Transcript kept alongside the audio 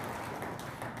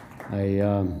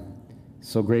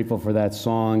So grateful for that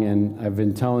song, and I've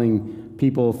been telling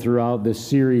people throughout this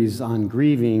series on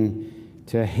grieving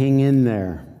to hang in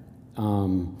there.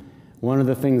 One of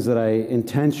the things that I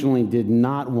intentionally did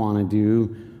not want to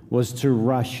do was to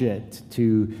rush it,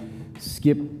 to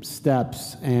skip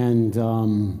steps and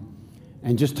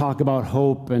just talk about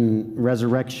hope and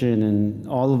resurrection and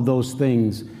all of those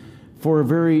things for a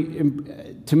very,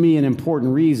 to me, an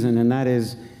important reason, and that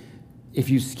is, if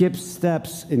you skip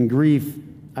steps in grief,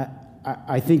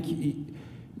 I think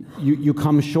you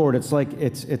come short. It's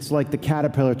like the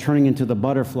caterpillar turning into the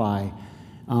butterfly.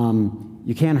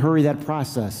 You can't hurry that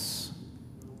process,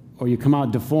 or you come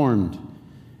out deformed.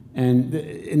 And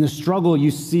in the struggle, you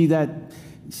see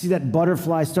that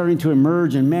butterfly starting to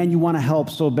emerge, and man, you want to help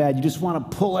so bad. You just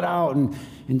want to pull it out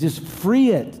and just free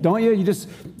it, don't you? You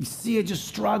see it just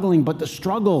struggling, but the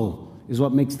struggle is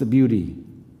what makes the beauty.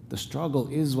 The struggle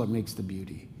is what makes the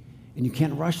beauty. And you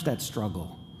can't rush that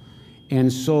struggle.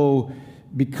 And so,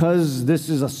 because this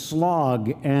is a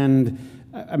slog, and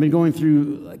I've been going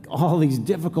through like all these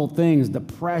difficult things,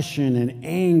 depression and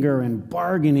anger and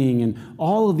bargaining and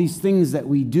all of these things that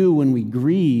we do when we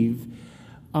grieve,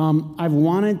 I've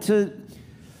wanted to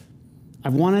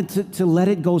let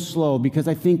it go slow, because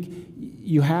I think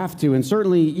you have to. And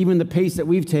certainly even the pace that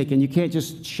we've taken, you can't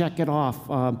just check it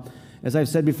off. As I've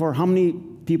said before, how many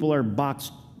people are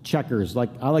box checkers? Like,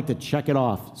 I like to check it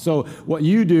off. So what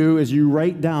you do is you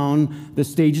write down the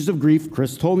stages of grief.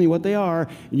 Chris told me what they are,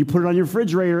 and you put it on your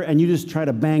refrigerator, and you just try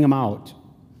to bang them out.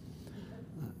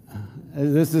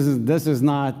 This is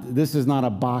not a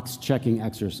box checking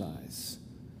exercise.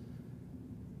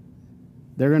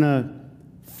 They're going to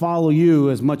follow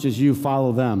you as much as you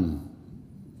follow them.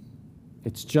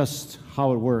 It's just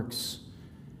how it works.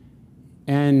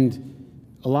 And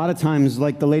a lot of times,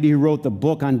 like the lady who wrote the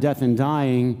book on death and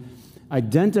dying,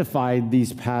 identified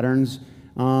these patterns.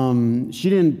 She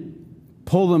didn't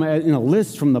pull them in a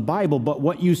list from the Bible, but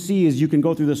what you see is you can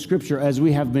go through the scripture, as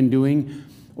we have been doing,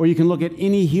 or you can look at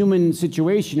any human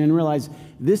situation and realize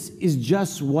this is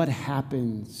just what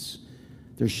happens.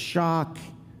 There's shock,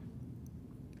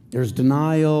 there's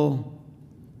denial,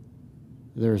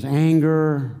 there's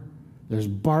anger, there's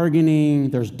bargaining,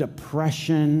 there's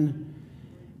depression.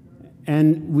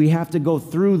 And we have to go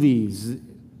through these.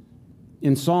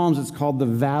 In Psalms, it's called the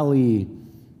valley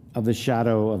of the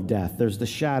shadow of death. There's the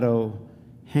shadow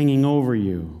hanging over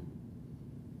you.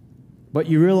 But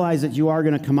you realize that you are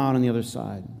going to come out on the other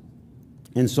side.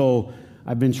 And so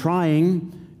I've been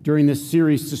trying during this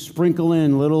series to sprinkle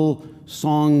in little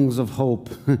songs of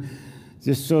hope,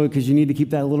 just so, because you need to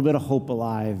keep that little bit of hope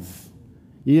alive.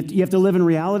 You have to live in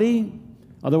reality.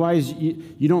 Otherwise,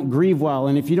 you don't grieve well.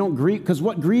 And if you don't grieve, because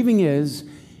what grieving is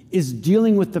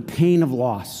dealing with the pain of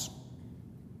loss.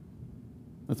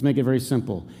 Let's make it very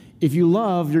simple. If you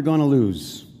love, you're going to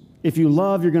lose. If you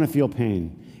love, you're going to feel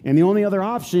pain. And the only other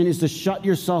option is to shut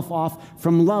yourself off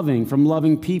from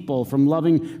loving people, from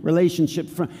loving relationship.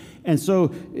 And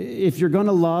so if you're going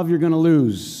to love, you're going to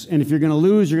lose. And if you're going to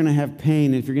lose, you're going to have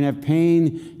pain. And if you're going to have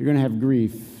pain, you're going to have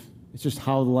grief. It's just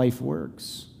how life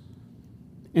works.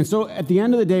 And so at the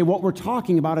end of the day, what we're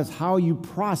talking about is how you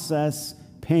process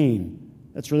pain.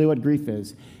 That's really what grief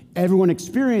is. Everyone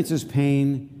experiences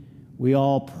pain. We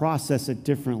all process it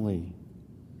differently.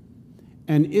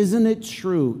 And isn't it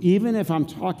true, even if I'm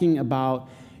talking about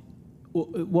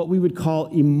what we would call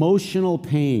emotional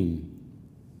pain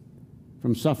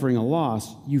from suffering a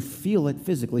loss, you feel it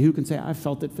physically. Who can say, I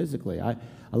felt it physically? I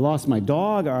lost my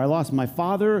dog, or I lost my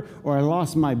father, or I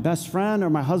lost my best friend, or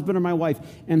my husband, or my wife.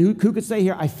 And who could say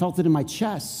here, I felt it in my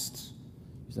chest?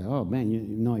 You say, oh man, you have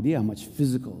no idea how much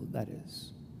physical that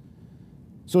is.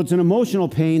 So it's an emotional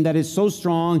pain that is so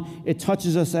strong, it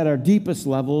touches us at our deepest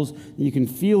levels, and you can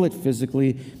feel it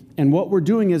physically. And what we're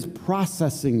doing is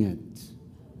processing it.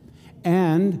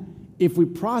 And if we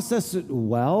process it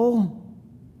well,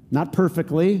 not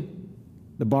perfectly,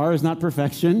 the bar is not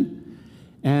perfection,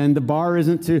 and the bar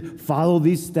isn't to follow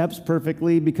these steps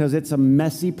perfectly, because it's a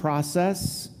messy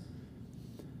process.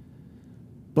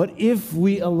 But if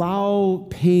we allow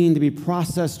pain to be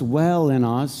processed well in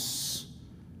us,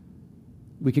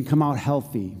 we can come out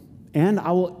healthy. And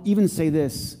I will even say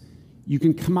this, you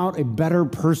can come out a better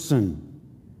person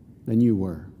than you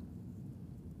were.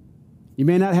 You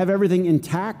may not have everything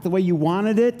intact the way you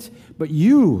wanted it, but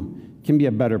you can be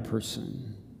a better person.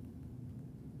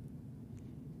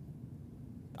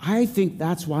 I think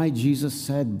that's why Jesus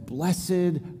said,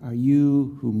 blessed are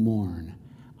you who mourn.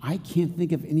 I can't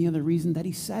think of any other reason that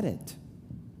he said it.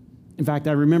 In fact,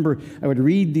 I remember I would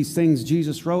read these things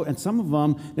Jesus wrote, and some of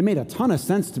them, they made a ton of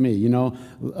sense to me.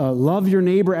 Love your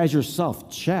neighbor as yourself.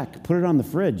 Check. Put it on the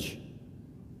fridge.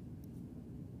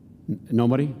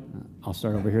 Nobody? I'll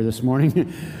start over here this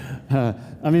morning.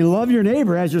 Love your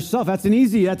neighbor as yourself. That's a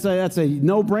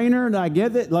no-brainer, and I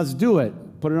get it. Let's do it.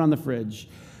 Put it on the fridge.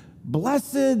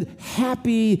 Blessed,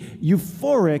 happy,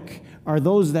 euphoric are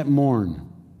those that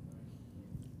mourn.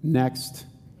 Next.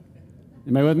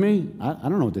 Am I with me? I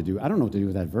don't know what to do. I don't know what to do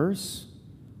with that verse.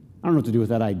 I don't know what to do with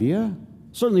that idea.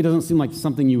 Certainly doesn't seem like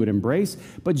something you would embrace,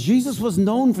 but Jesus was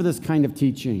known for this kind of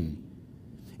teaching.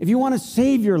 If you want to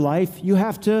save your life, you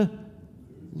have to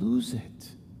lose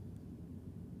it.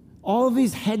 All of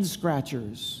these head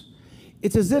scratchers.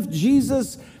 It's as if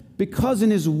Jesus, because in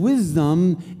his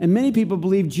wisdom, and many people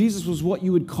believe Jesus was what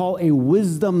you would call a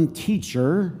wisdom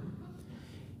teacher,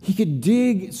 he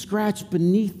could scratch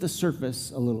beneath the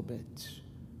surface a little bit.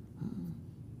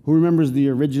 Who remembers the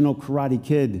original Karate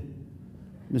Kid,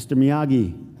 Mr.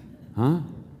 Miyagi?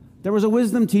 There was a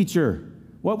wisdom teacher.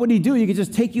 What would he do? He could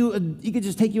just take you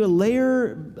a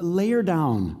layer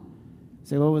down.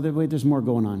 Say, well, wait, there's more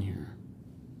going on here.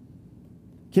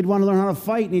 Kid wanted to learn how to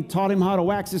fight, and he taught him how to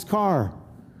wax his car.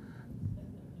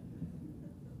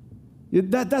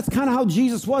 That's kind of how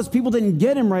Jesus was. People didn't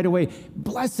get him right away.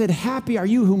 Blessed, happy are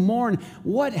you who mourn.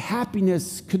 What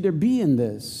happiness could there be in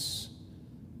this?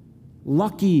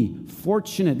 Lucky,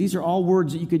 fortunate. These are all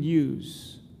words that you could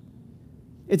use.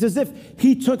 It's as if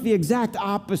he took the exact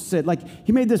opposite. Like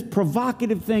he made this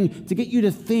provocative thing to get you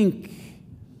to think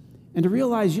and to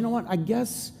realize, you know what, I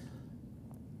guess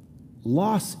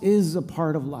loss is a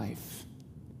part of life.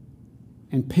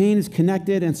 And pain is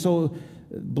connected, and so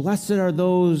blessed are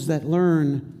those that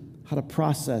learn how to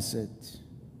process it.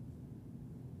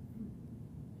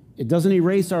 It doesn't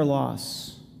erase our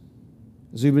loss.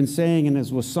 As we've been saying and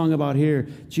as was sung about here,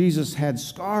 Jesus had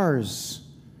scars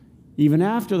even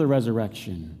after the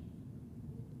resurrection.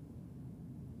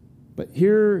 But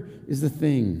here is the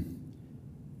thing.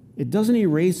 It doesn't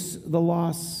erase the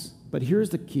loss, but here's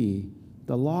the key.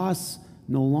 The loss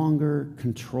no longer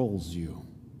controls you.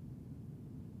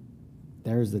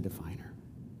 There's the definer.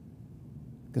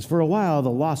 Because for a while,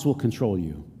 the loss will control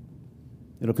you.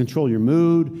 It'll control your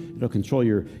mood. It'll control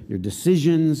your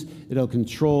decisions. It'll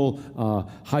control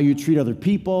how you treat other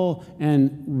people.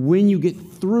 And when you get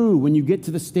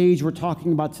to the stage we're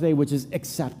talking about today, which is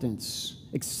acceptance.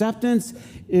 Acceptance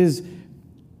is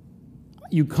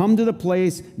you come to the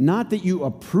place, not that you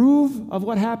approve of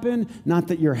what happened, not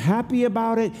that you're happy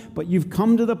about it, but you've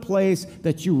come to the place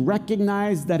that you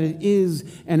recognize that it is,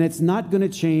 and it's not going to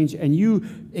change, and you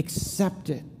accept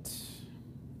it.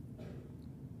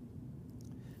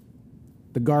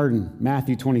 The garden,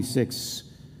 Matthew 26.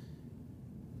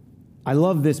 I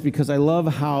love this because I love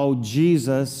how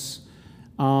Jesus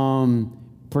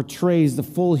portrays the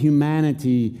full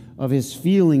humanity of his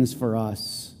feelings for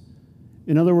us.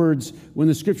 In other words, when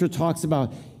the scripture talks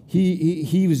about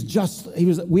we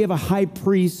have a high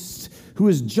priest who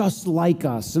is just like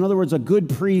us. In other words, a good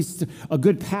priest, a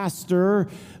good pastor,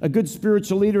 a good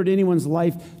spiritual leader in anyone's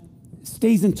life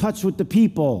stays in touch with the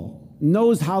people,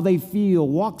 knows how they feel,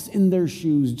 walks in their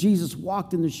shoes. Jesus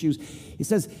walked in their shoes. He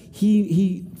says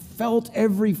he felt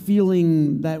every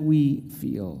feeling that we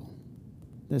feel.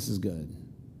 This is good.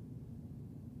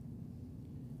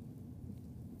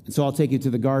 And so I'll take you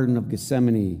to the Garden of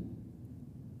Gethsemane.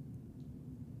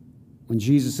 When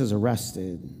Jesus is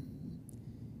arrested,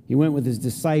 he went with his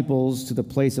disciples to the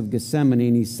place of Gethsemane,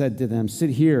 and he said to them,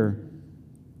 "Sit here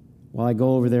while I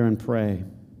go over there and pray."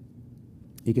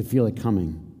 He could feel it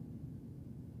coming.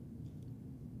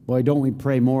 Boy, don't we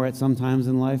pray more at some times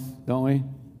in life, don't we?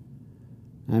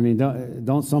 I mean,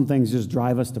 don't some things just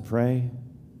drive us to pray?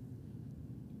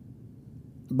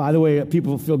 By the way,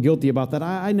 people feel guilty about that.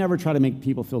 I never try to make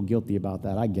people feel guilty about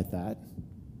that. I get that.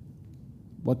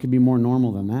 What could be more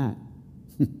normal than that?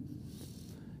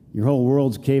 Your whole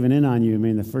world's caving in on you. I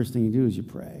mean, the first thing you do is you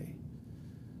pray.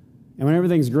 And when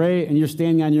everything's great and you're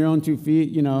standing on your own 2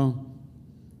 feet,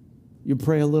 you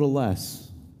pray a little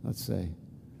less, let's say.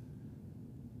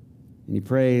 And he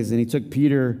prays, and he took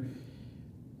Peter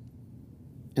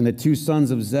and the 2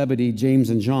 sons of Zebedee, James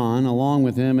and John, along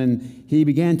with him, and he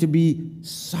began to be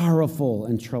sorrowful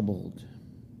and troubled.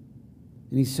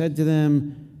 And he said to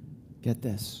them, get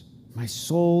this, my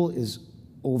soul is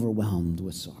overwhelmed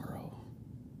with sorrow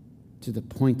to the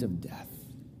point of death.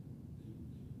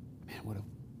 Man,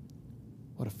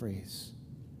 what a phrase.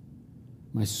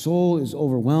 My soul is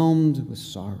overwhelmed with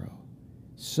sorrow.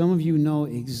 Some of you know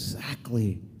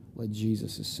exactly what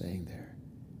Jesus is saying there.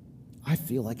 I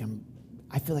feel like I'm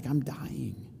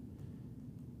dying.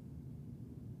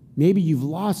 Maybe you've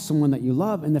lost someone that you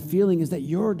love, and the feeling is that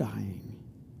you're dying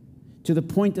to the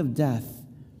point of death.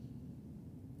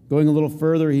 Going a little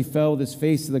further, he fell with his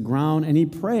face to the ground, and he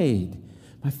prayed,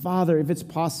 My Father, if it's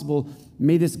possible,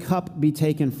 may this cup be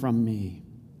taken from me.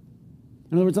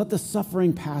 In other words, let the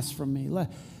suffering pass from me.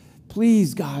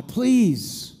 Please, God,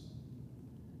 please.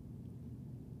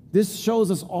 This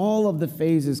shows us all of the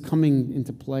phases coming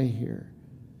into play here.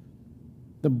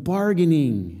 The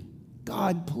bargaining.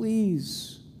 God,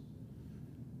 please.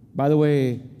 By the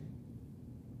way,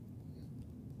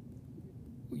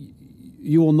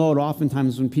 you will note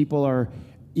oftentimes when people are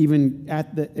even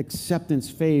at the acceptance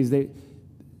phase,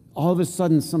 all of a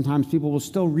sudden sometimes people will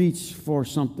still reach for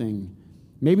something.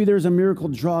 Maybe there's a miracle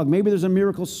drug. Maybe there's a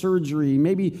miracle surgery.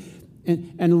 Maybe,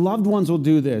 and loved ones will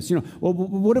do this. Well,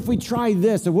 what if we try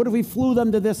this? Or what if we flew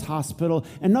them to this hospital?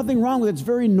 And nothing wrong with it. It's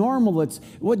very normal. It's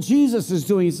what Jesus is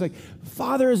doing. He's like,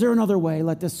 Father, is there another way?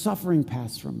 Let this suffering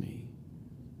pass from me.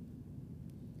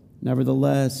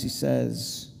 Nevertheless, he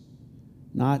says,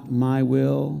 not my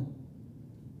will,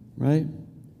 right?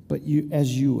 But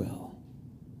as you will.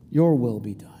 Your will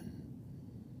be done.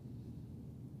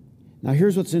 Now,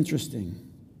 here's what's interesting.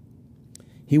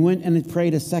 He went and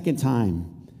prayed a second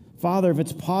time. Father, if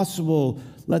it's possible,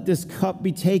 let this cup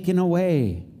be taken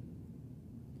away.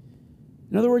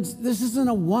 In other words, this isn't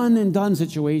a one and done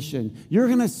situation. You're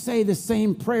going to say the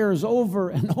same prayers over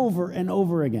and over and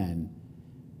over again.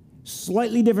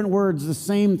 Slightly different words, the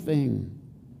same thing.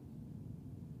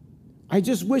 I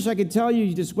just wish I could tell you,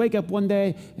 you just wake up one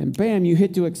day and bam, you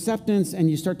hit to acceptance and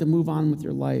you start to move on with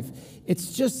your life.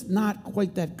 It's just not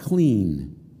quite that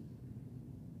clean.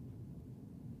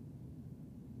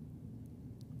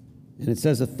 And it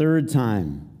says a third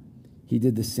time, he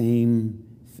did the same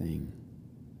thing.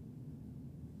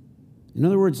 In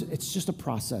other words, it's just a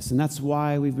process, and that's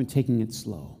why we've been taking it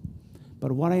slow.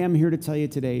 But what I am here to tell you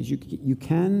today is you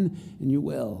can and you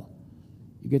will.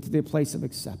 You get to the place of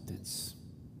acceptance.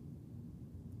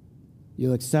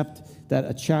 You'll accept that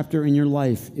a chapter in your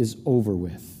life is over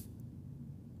with.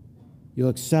 You'll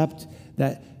accept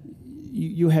that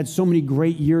you had so many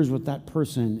great years with that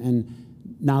person,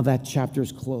 and now that chapter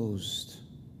is closed.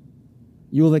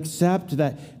 You'll accept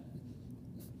that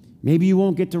maybe you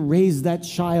won't get to raise that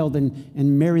child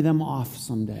and marry them off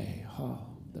someday. Oh,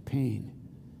 the pain.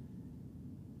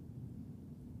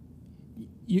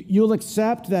 You'll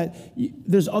accept that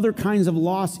there's other kinds of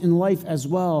loss in life as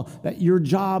well, that your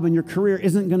job and your career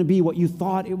isn't going to be what you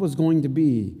thought it was going to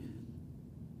be.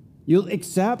 You'll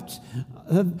accept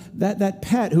that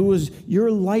pet who was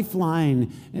your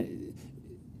lifeline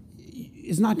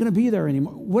is not going to be there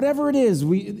anymore. Whatever it is,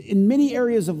 in many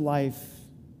areas of life,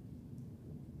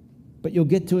 but you'll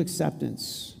get to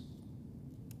acceptance.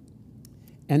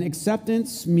 And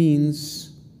acceptance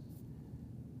means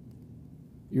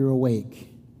you're awake.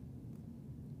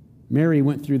 Mary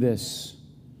went through this.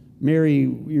 Mary,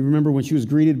 you remember when she was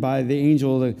greeted by the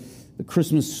angel, the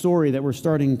Christmas story that we're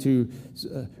starting to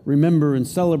remember and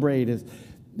celebrate. As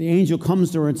the angel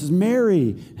comes to her and says,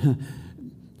 Mary,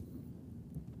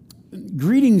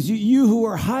 greetings, you who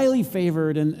are highly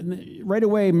favored. And right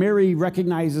away, Mary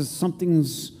recognizes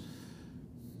there's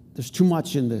too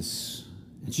much in this.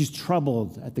 And she's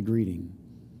troubled at the greeting.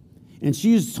 And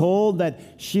she's told that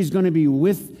she's going to be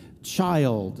with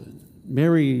child.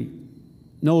 Mary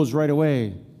knows right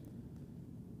away.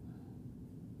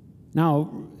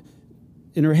 Now,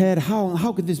 in her head,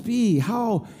 how could this be?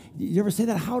 You ever say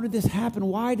that? How did this happen?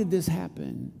 Why did this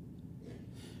happen?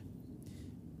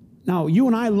 Now, you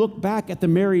and I look back at the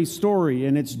Mary story,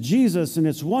 and it's Jesus, and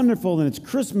it's wonderful, and it's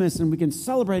Christmas, and we can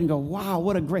celebrate and go, wow,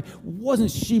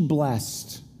 wasn't she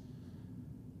blessed?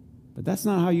 But that's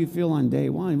not how you feel on day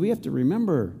one. We have to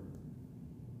remember,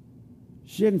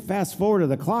 she hadn't fast forwarded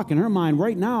the clock in her mind.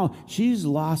 Right now, she's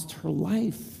lost her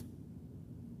life.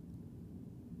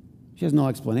 She has no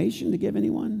explanation to give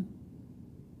anyone.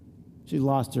 She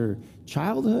lost her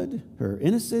childhood, her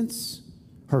innocence,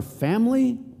 her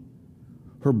family,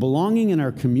 her belonging in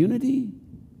our community.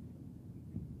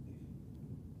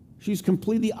 She's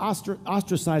completely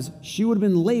ostracized. She would have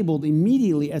been labeled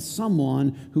immediately as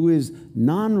someone who is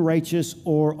non-righteous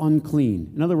or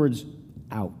unclean. In other words,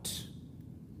 out.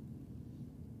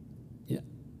 Yeah,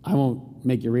 I won't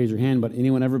make you raise your hand, but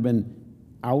anyone ever been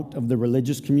out of the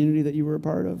religious community that you were a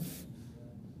part of?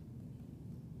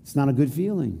 It's not a good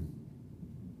feeling.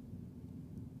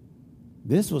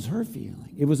 This was her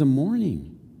feeling. It was a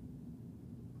mourning.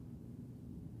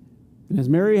 And as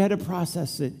Mary had to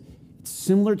process it, it's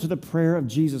similar to the prayer of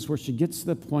Jesus where she gets to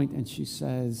the point and she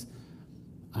says,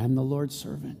 I'm the Lord's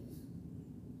servant.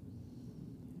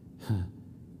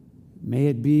 May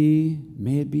it be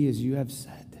as you have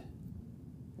said.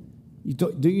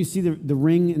 Do you see the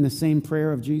ring in the same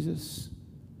prayer of Jesus?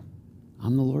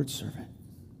 I'm the Lord's servant.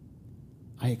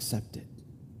 I accept it.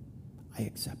 I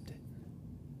accept it.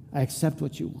 I accept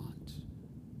what you want.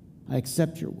 I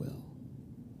accept your will.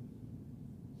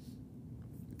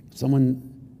 Someone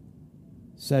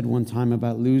said one time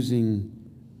about losing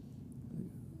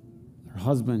her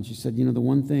husband. She said, the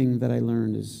one thing that I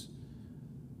learned is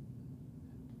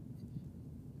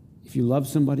if you love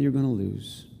somebody you're going to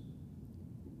lose,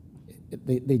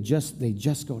 they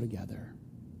just go together.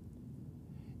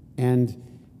 And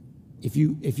if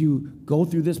you go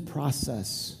through this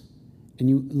process and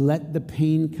you let the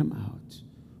pain come out,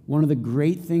 one of the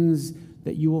great things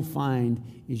that you will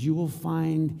find is you will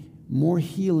find more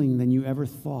healing than you ever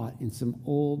thought in some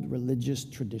old religious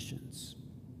traditions.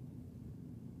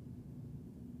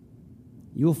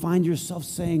 You will find yourself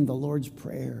saying the Lord's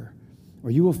Prayer,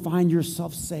 or you will find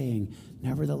yourself saying,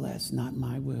 nevertheless, not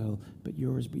my will, but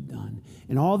yours be done.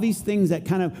 And all these things that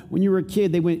kind of, when you were a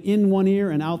kid, they went in one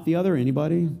ear and out the other.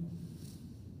 Anybody?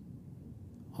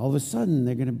 All of a sudden,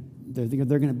 they're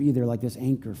gonna be there like this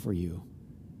anchor for you.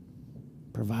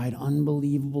 Provide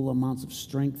unbelievable amounts of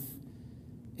strength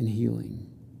and healing.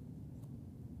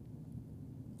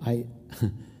 I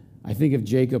think of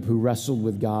Jacob who wrestled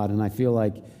with God, and I feel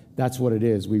like that's what it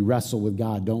is. We wrestle with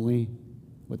God, don't we?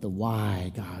 With the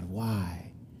why, God,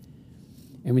 why?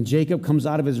 And when Jacob comes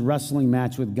out of his wrestling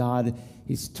match with God,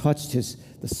 he's touched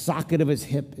the socket of his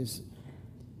hip.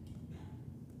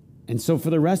 And so for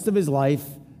the rest of his life,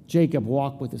 Jacob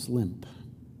walked with this limp.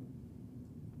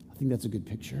 I think that's a good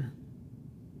picture.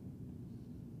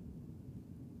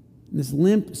 And this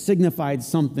limp signified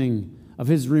something of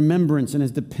his remembrance and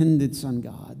his dependence on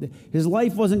God. His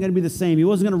life wasn't going to be the same. He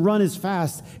wasn't going to run as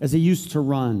fast as he used to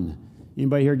run.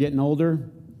 Anybody here getting older?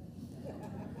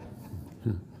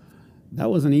 That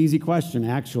was an easy question,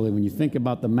 actually, when you think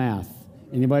about the math.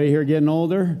 Anybody here getting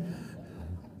older?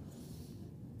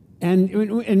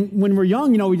 And when we're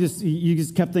young, you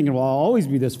just kept thinking, well, I'll always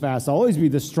be this fast. I'll always be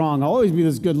this strong. I'll always be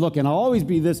this good looking. I'll always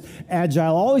be this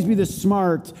agile. I'll always be this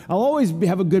smart. I'll always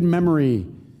have a good memory.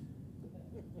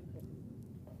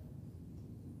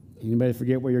 Anybody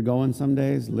forget where you're going some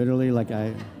days? Literally,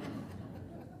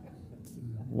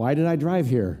 why did I drive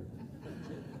here?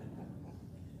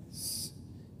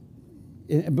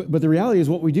 But the reality is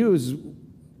what we do is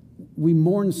we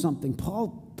mourn something.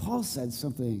 Paul said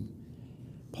something.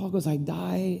 Paul goes, I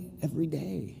die every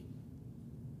day.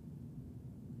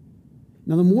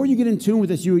 Now, the more you get in tune with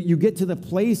this, you get to the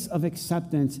place of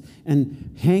acceptance,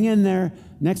 and hang in there.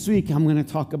 Next week, I'm going to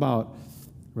talk about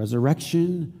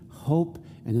resurrection, hope,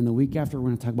 and then the week after, we're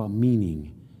going to talk about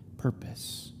meaning,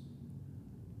 purpose.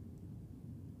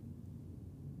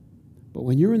 But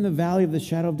when you're in the valley of the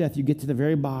shadow of death, you get to the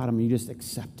very bottom, and you just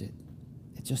accept it.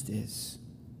 It just is.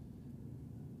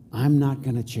 I'm not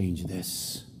going to change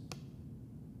this.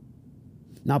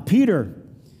 Now, Peter,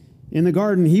 in the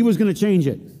garden, he was going to change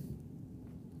it.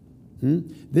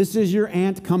 This is your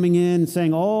aunt coming in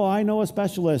saying, oh, I know a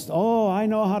specialist. Oh, I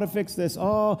know how to fix this.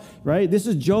 Oh, right? This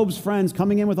is Job's friends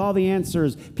coming in with all the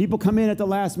answers. People come in at the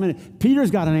last minute.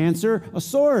 Peter's got an answer, a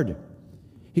sword.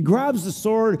 He grabs the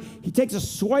sword. He takes a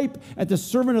swipe at the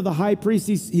servant of the high priest.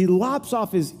 He lops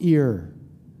off his ear.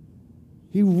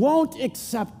 He won't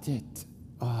accept it.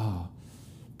 Oh,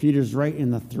 Peter's right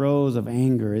in the throes of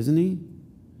anger, isn't he?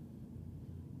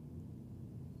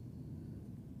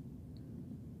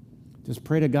 Just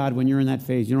pray to God when you're in that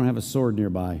phase, you don't have a sword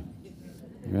nearby.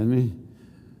 You with me?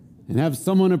 And have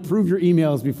someone approve your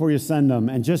emails before you send them.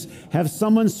 And just have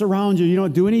someone surround you. You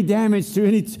don't do any damage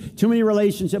to too many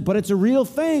relationships, but it's a real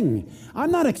thing.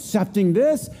 I'm not accepting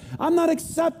this. I'm not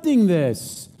accepting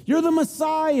this. You're the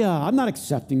Messiah. I'm not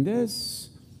accepting this.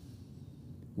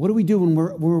 What do we do when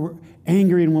we're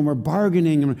angry and when we're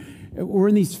bargaining and we're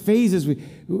in these phases?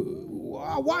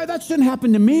 Why? That shouldn't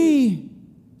happen to me.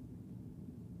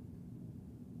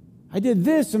 I did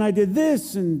this and I did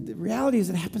this, and the reality is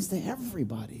it happens to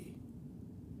everybody.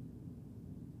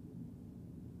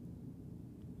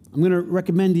 I'm going to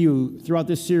recommend to you throughout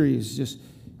this series, just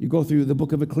you go through the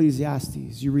book of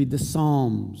Ecclesiastes, you read the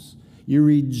Psalms, you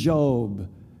read Job,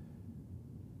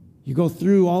 you go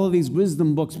through all of these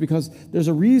wisdom books because there's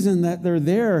a reason that they're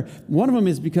there. One of them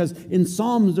is because in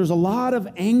Psalms there's a lot of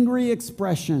angry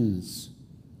expressions.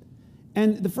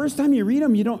 And the first time you read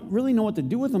them, you don't really know what to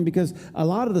do with them because a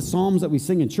lot of the psalms that we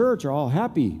sing in church are all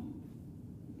happy.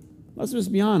 Let's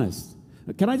just be honest.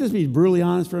 Can I just be brutally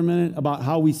honest for a minute about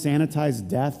how we sanitize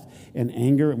death and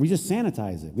anger? We just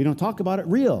sanitize it. We don't talk about it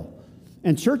real.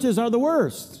 And churches are the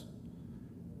worst.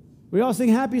 We all sing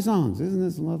happy songs. Isn't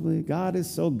this lovely? God is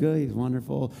so good. He's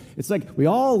wonderful. It's like we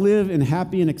all live in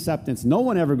happy and acceptance. No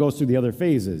one ever goes through the other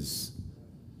phases.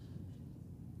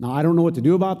 Now, I don't know what to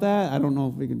do about that. I don't know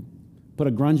if we can put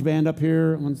a grunge band up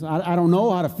here. I don't know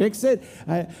how to fix it.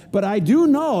 But I do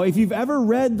know, if you've ever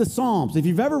read the Psalms, if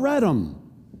you've ever read them,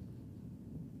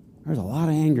 there's a lot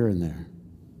of anger in there.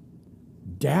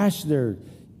 Dash them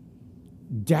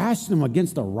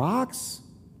against the rocks.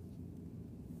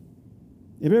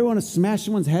 If you ever want to smash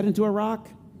someone's head into a rock,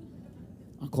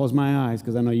 I'll close my eyes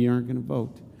because I know you aren't going to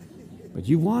vote. But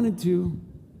you wanted to.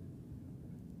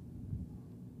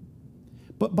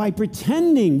 But by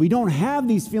pretending we don't have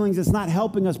these feelings, it's not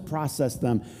helping us process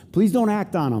them. Please don't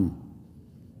act on them.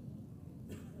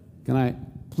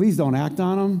 Please don't act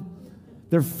on them.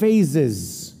 They're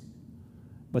phases.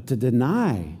 But to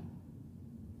deny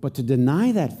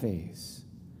that phase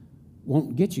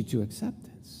won't get you to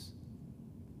acceptance.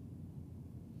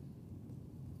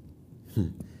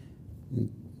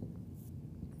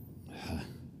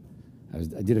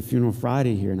 I did a funeral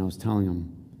Friday here, and I was telling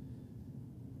them,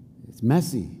 it's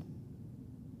messy.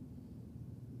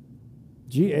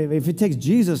 If it takes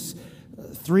Jesus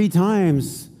 3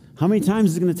 times, how many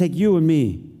times is it going to take you and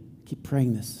me? Keep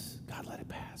praying this. God, let it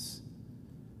pass.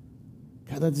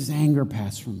 God, let this anger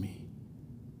pass from me.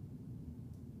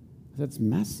 That's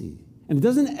messy. And it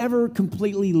doesn't ever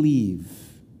completely leave.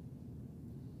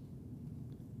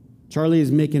 Charlie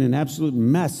is making an absolute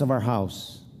mess of our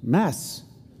house. Mess.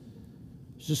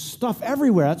 There's just stuff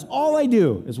everywhere. That's all I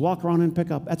do is walk around and pick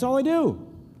up. That's all I do.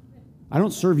 I don't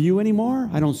serve you anymore.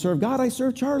 I don't serve God. I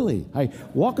serve Charlie. I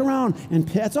walk around and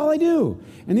that's all I do.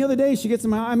 And the other day she gets in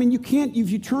my, you can't,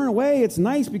 if you turn away, it's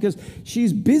nice because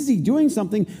she's busy doing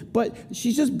something, but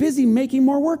she's just busy making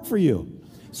more work for you.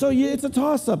 So it's a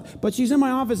toss-up, but she's in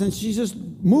my office and she's just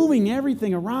moving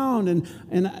everything around, and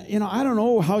I don't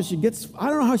know how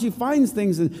she finds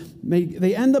things, and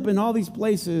they end up in all these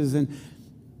places, and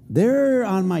there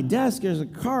on my desk there's a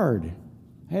card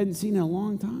I hadn't seen in a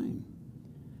long time,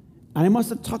 and I must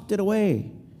have tucked it away.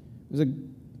 It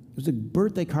was a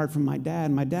birthday card from my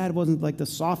dad. My dad wasn't like the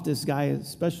softest guy,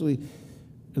 especially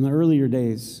in the earlier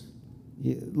days.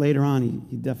 Later on,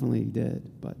 he definitely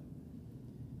did, but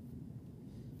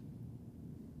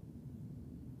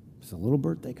a little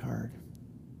birthday card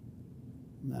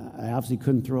I obviously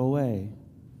couldn't throw away.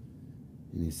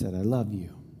 And he said, I love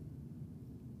you.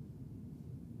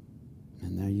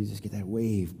 And now you just get that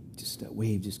wave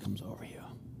just comes over you.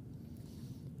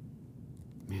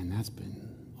 Man, that's been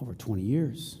over 20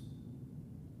 years.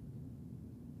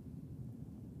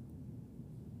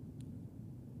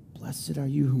 Blessed are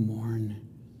you who mourn,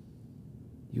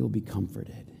 you'll be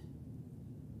comforted.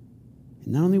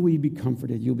 And not only will you be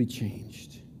comforted, you'll be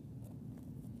changed.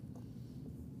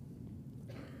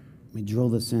 Let me drill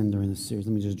this in during this series.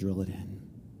 Let me just drill it in.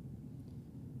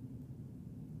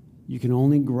 You can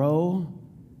only grow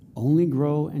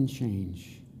and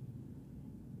change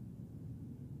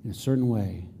in a certain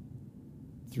way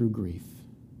through grief.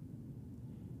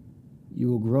 You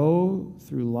will grow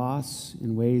through loss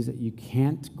in ways that you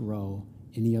can't grow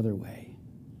any other way.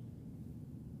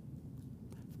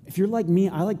 If you're like me,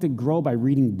 I like to grow by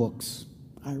reading books.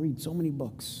 I read so many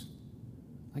books.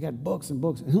 I got books and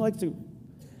books. And I like to,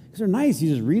 because they're nice.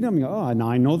 You just read them and go, oh, now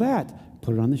I know that.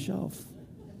 Put it on the shelf.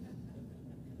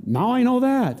 Now I know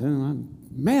that.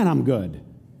 Man, I'm good.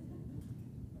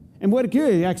 And what it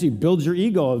does, it actually builds your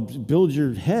ego, builds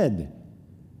your head.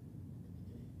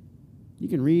 You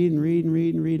can read and read and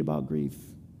read and read about grief,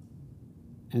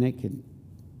 and it can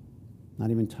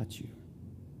not even touch you.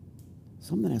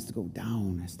 Something has to go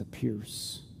down, has to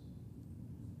pierce.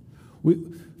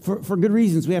 For good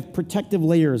reasons, we have protective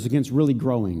layers against really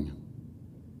growing.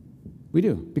 We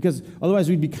do, because otherwise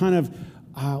we'd be kind of,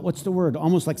 what's the word?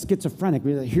 Almost like schizophrenic.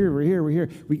 We're here, we're here, we're here.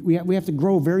 We have to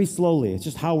grow very slowly. It's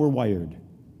just how we're wired.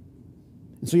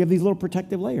 And so you have these little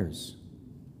protective layers.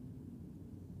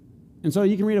 And so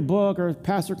you can read a book, or a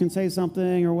pastor can say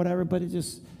something or whatever, but it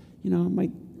just, it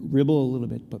might ribble a little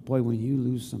bit. But boy, when you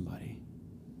lose somebody,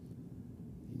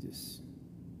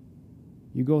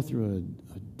 you go through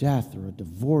a death or a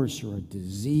divorce or a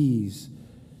disease,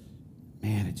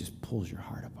 man, it just pulls your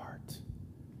heart apart.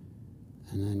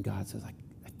 And then God says, I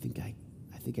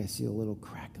think I see a little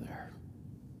crack there.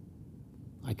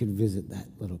 I could visit that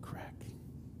little crack.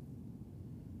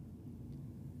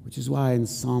 Which is why in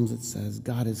Psalms it says,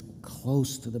 God is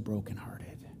close to the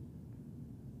brokenhearted.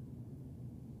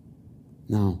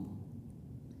 Now,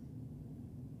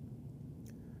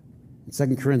 in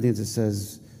 2 Corinthians it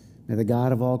says, may the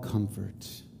God of all comfort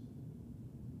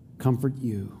comfort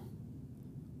you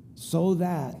so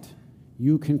that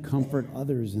you can comfort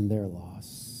others in their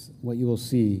loss. What you will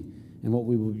see and what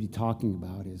we will be talking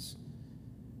about is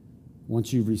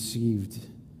once you've received,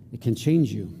 it can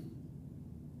change you.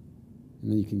 And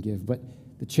then you can give. But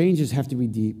the changes have to be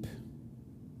deep.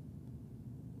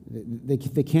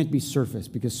 They can't be surface,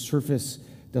 because surface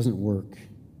doesn't work.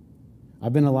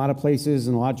 I've been in a lot of places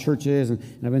and a lot of churches, and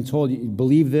I've been told, you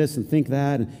believe this and think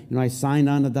that, and I signed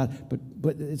on to that,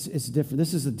 but it's different.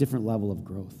 This is a different level of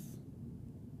growth.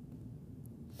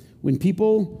 When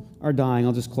people are dying,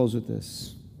 I'll just close with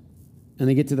this, and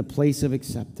they get to the place of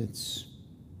acceptance,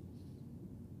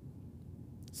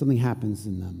 something happens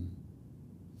in them.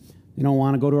 They don't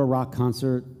want to go to a rock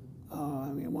concert. Oh, I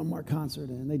mean, one more concert,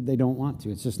 and they don't want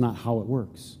to. It's just not how it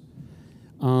works.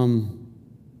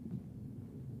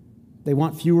 They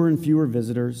want fewer and fewer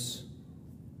visitors.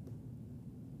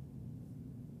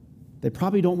 They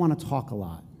probably don't want to talk a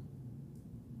lot.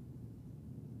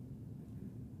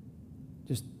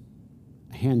 Just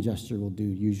a hand gesture will do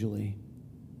usually.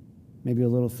 Maybe a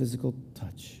little physical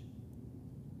touch.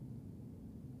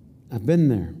 I've been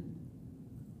there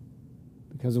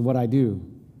because of what I do,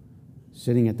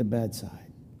 sitting at the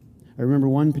bedside. I remember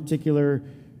one particular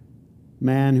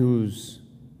man who's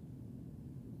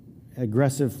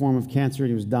aggressive form of cancer.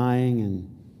 He was dying and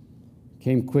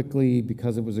came quickly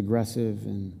because it was aggressive.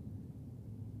 And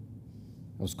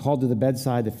I was called to the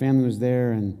bedside. The family was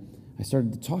there, and I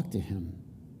started to talk to him.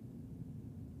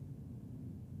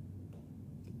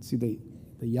 You could see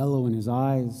the yellow in his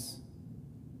eyes,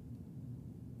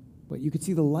 but you could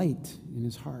see the light in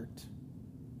his heart.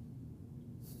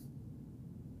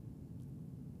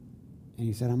 And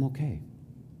he said, "I'm okay."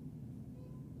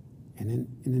 And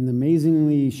in an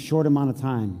amazingly short amount of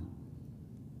time,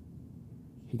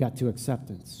 he got to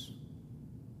acceptance.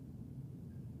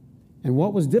 And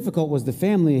what was difficult was the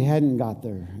family hadn't got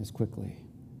there as quickly.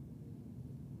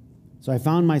 So I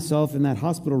found myself in that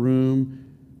hospital room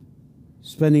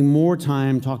spending more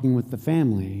time talking with the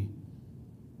family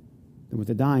than with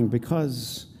the dying,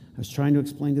 because I was trying to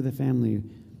explain to the family,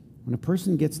 when a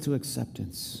person gets to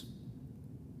acceptance,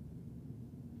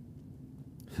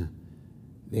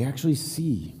 they actually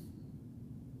see.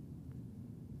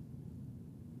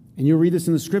 And you'll read this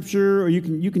in the scripture, or you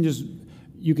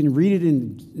can read it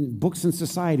in books in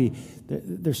society.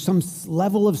 There's some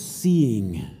level of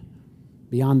seeing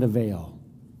beyond the veil.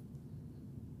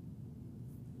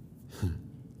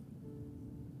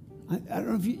 I don't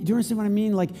know if do you understand what I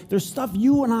mean? Like, there's stuff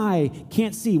you and I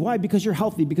can't see. Why? Because you're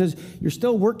healthy, because you're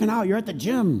still working out, you're at the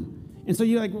gym. And so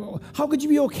you're like, well, how could you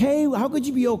be okay? How could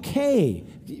you be okay?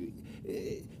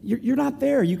 You're not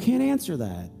there. You can't answer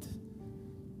that.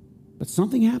 But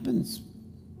something happens.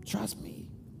 Trust me.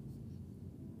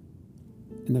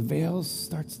 And the veil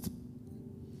starts to...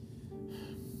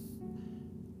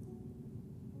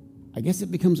 I guess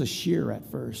it becomes a sheer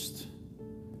at first.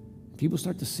 People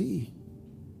start to see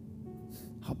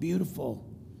how beautiful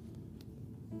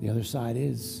the other side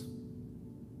is.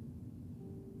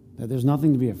 That there's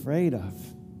nothing to be afraid of.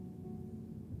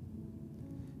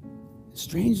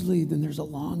 Strangely, then there's a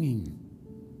longing.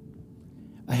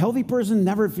 A healthy person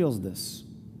never feels this.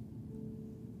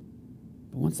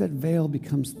 But once that veil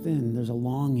becomes thin, there's a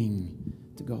longing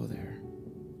to go there.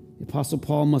 The Apostle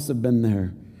Paul must have been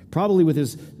there, probably with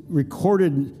his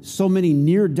recorded so many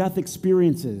near-death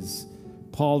experiences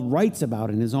Paul writes about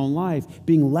in his own life,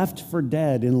 being left for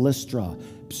dead in Lystra,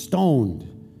 stoned.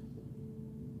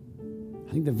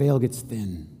 I think the veil gets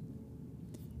thin.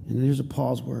 And here's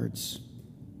Paul's words.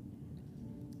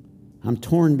 I'm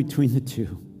torn between the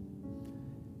two.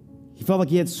 He felt like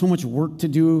he had so much work to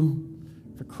do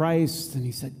for Christ, and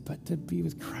he said, but to be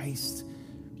with Christ,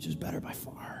 which is better by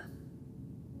far.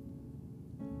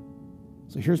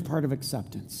 So here's part of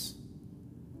acceptance.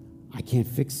 I can't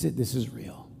fix it. This is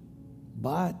real.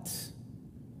 But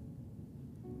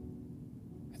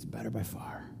it's better by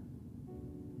far.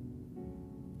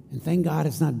 And thank God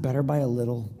it's not better by a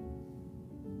little.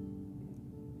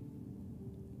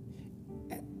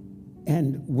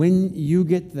 And when you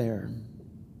get there,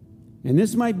 and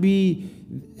this might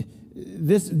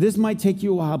take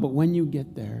you a while, but when you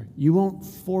get there, you won't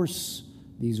force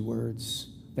these words.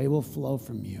 They will flow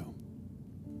from you.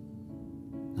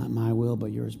 Not my will,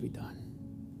 but yours be done.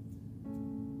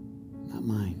 Not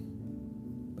mine,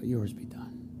 but yours be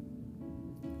done.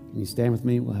 Can you stand with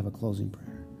me? We'll have a closing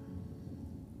prayer.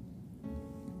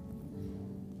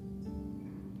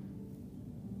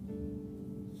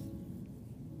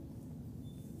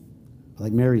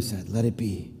 Like Mary said, let it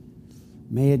be.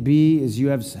 May it be as you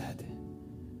have said.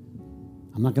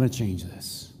 I'm not going to change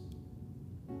this.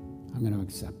 I'm going to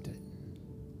accept it.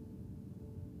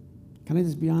 Can I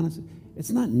just be honest?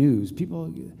 It's not news.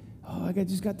 People, I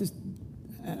just got this.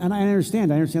 And I understand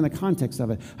the context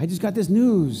of it. I just got this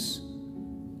news.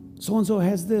 So-and-so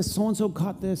has this. So-and-so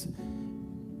caught this.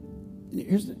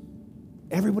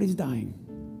 Everybody's dying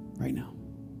right now.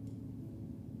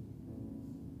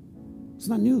 It's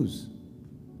not news.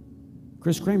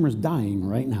 Chris Kramer's dying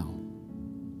right now.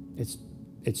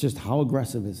 It's just how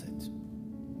aggressive is it?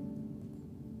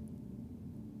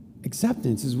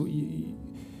 Acceptance is what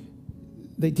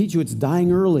they teach you it's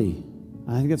dying early.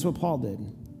 I think that's what Paul did.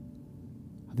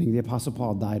 I think the Apostle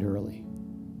Paul died early.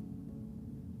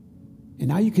 And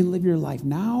now you can live your life.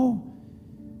 Now,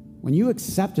 when you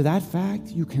accept that fact,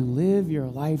 you can live your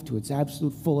life to its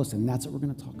absolute fullest, and that's what we're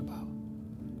going to talk about.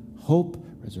 Hope,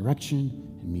 resurrection,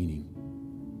 and meaning.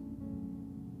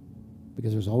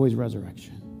 Because there's always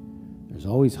resurrection, there's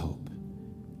always hope,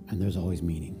 and there's always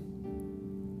meaning.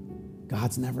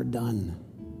 God's never done.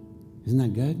 Isn't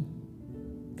that good?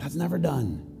 God's never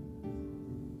done.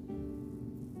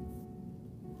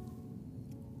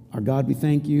 Our God, we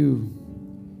thank you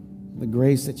for the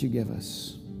grace that you give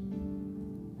us,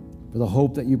 for the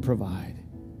hope that you provide.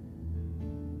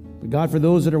 But God, for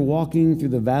those that are walking through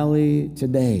the valley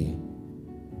today,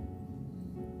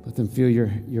 let them feel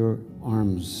your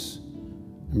arms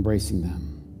embracing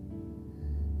them.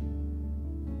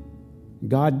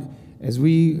 God, as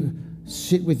we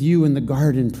sit with you in the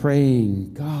garden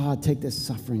praying, God, take this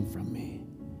suffering from me.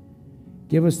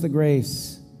 Give us the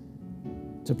grace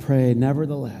to pray,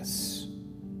 nevertheless,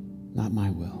 not my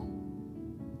will.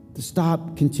 To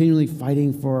stop continually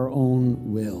fighting for our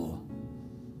own will,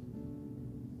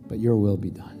 but your will be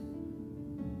done.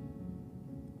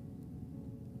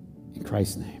 In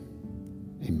Christ's name,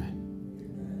 amen.